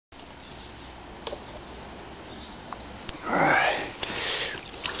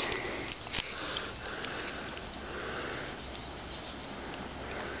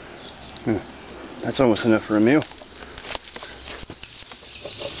That's almost enough for a meal.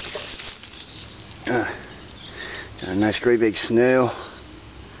 Got a nice great big snail.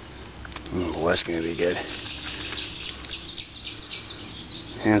 Oh, that's going to be good.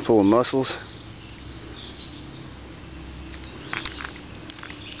 Handful of mussels.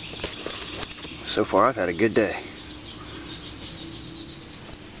 So far I've had a good day.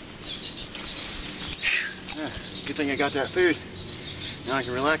 Good thing I got that food. Now I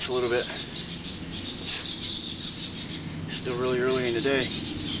can relax a little bit. Still really early in the day.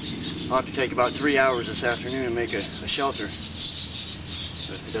 I'll have to take about 3 hours this afternoon and make a shelter.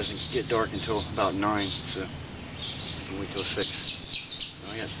 So it doesn't get dark until about 9, so I can wait till 6. So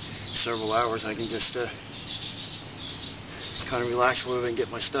I got several hours. I can just kind of relax a little bit and get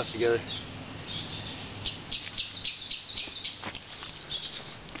my stuff together.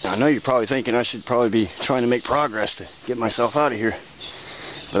 I know you're probably thinking I should probably be trying to make progress to get myself out of here.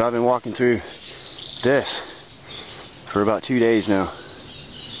 But I've been walking through this for about 2 days now.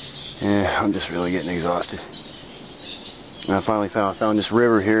 And I'm just really getting exhausted. And I finally found this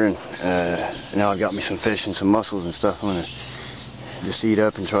river here, and now I've got me some fish and some mussels and stuff. I'm going to just eat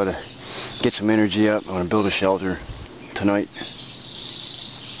up and try to get some energy up. I'm going to build a shelter tonight.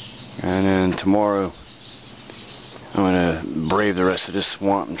 And then tomorrow I'm going to brave the rest of this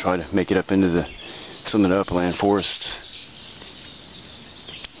swamp and try to make it up into some of the upland forests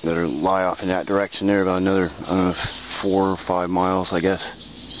that lie off in that direction there, about another 4 or 5 miles, I guess.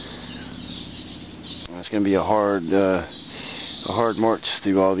 It's going to be a hard march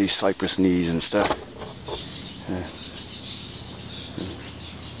through all these cypress knees and stuff.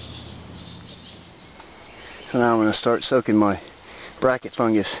 So now I'm going to start soaking my bracket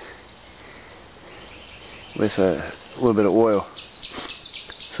fungus with a little bit of oil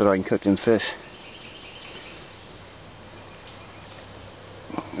so that I can cook them fish.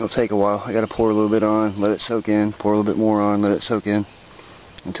 It'll take a while. I got to pour a little bit on, let it soak in, pour a little bit more on, let it soak in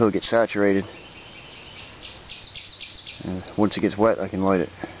until it gets saturated. And once it gets wet, I can light it.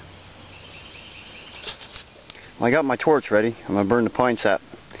 Well, I got my torch ready. I'm going to burn the pine sap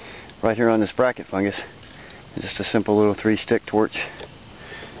right here on this bracket fungus. It's just a simple little 3-stick torch.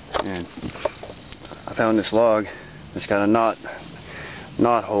 And I found this log that's got a knot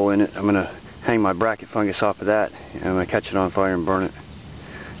hole in it. I'm going to hang my bracket fungus off of that, and I'm going to catch it on fire and burn it.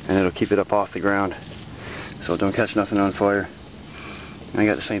 And it'll keep it up off the ground so it don't catch nothing on fire. And I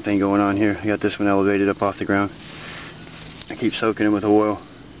got the same thing going on here. I got this one elevated up off the ground. I keep soaking it with oil.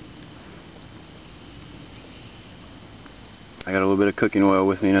 I got a little bit of cooking oil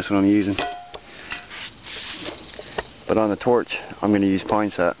with me, and that's what I'm using. But on the torch, I'm going to use pine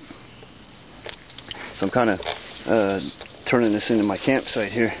sap. So I'm kind of turning this into my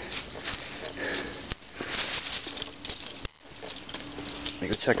campsite here. Let me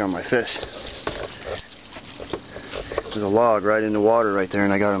go check on my fish. There's a log right in the water right there,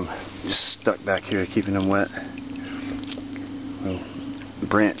 and I got them just stuck back here, keeping them wet. Little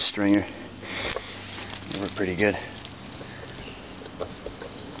branch stringer. They work pretty good.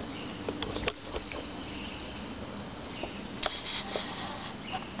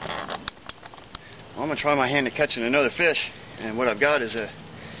 Well, I'm going to try my hand at catching another fish, and what I've got is a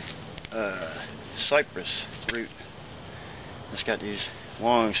cypress root. It's got these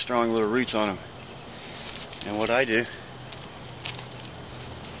long, strong little roots on them. And what I do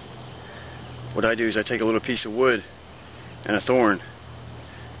is I take a little piece of wood and a thorn,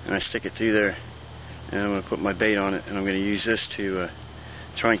 and I stick it through there, and I'm going to put my bait on it, and I'm going to use this to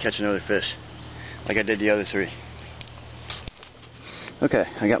try and catch another fish like I did the other 3. Okay,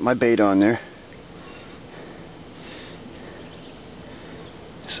 I got my bait on there.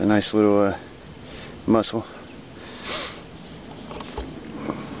 It's a nice little mussel.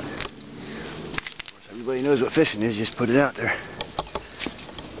 Everybody knows what fishing is, just put it out there.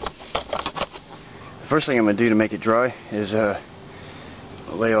 The first thing I'm going to do to make it dry is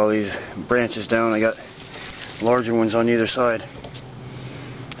lay all these branches down. I got larger ones on either side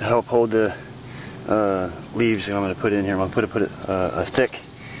to help hold the leaves that I'm going to put in here. I'm going to put a thick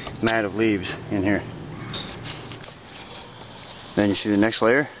mat of leaves in here. Then you see the next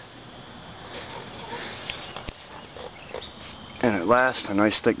layer. And at last, a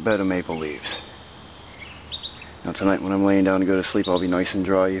nice thick bed of maple leaves. Now tonight when I'm laying down to go to sleep, I'll be nice and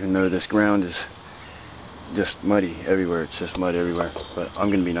dry, even though this ground is just muddy everywhere. It's just mud everywhere. But I'm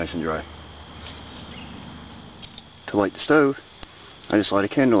going to be nice and dry. To light the stove, I just light a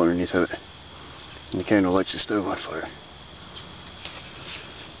candle underneath of it. And the candle lights the stove on fire.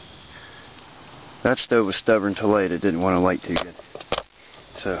 That stove was stubborn to light. It didn't want to light too good.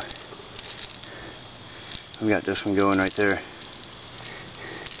 So, I've got this one going right there.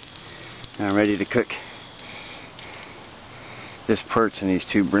 And I'm ready to cook this perch and these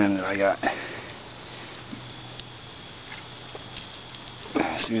 2 brim that I got.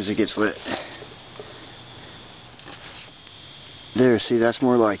 As soon as it gets lit. There, see, that's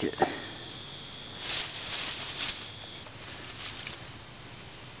more like it.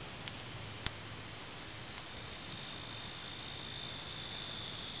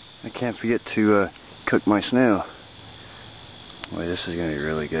 I can't forget to cook my snail. Boy, this is going to be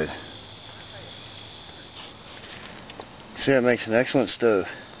really good. See, that makes an excellent stove.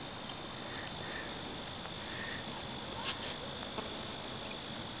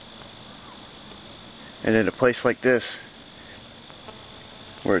 And in a place like this,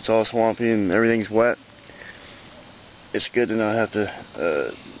 where it's all swampy and everything's wet, it's good to not have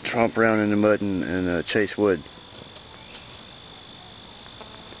to tromp around in the mud and chase wood.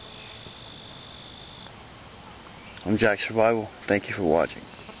 I'm Jack Survival. Thank you for watching.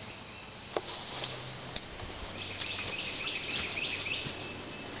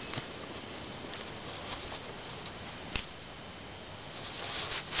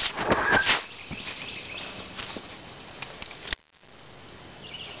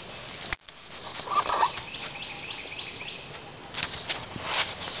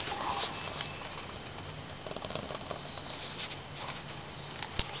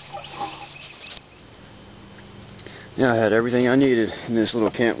 Yeah, I had everything I needed in this little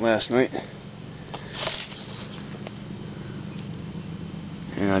camp last night.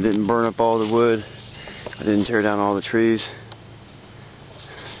 And I didn't burn up all the wood. I didn't tear down all the trees.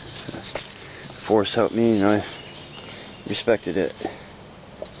 The forest helped me and I respected it.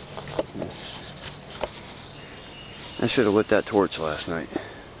 I should have lit that torch last night.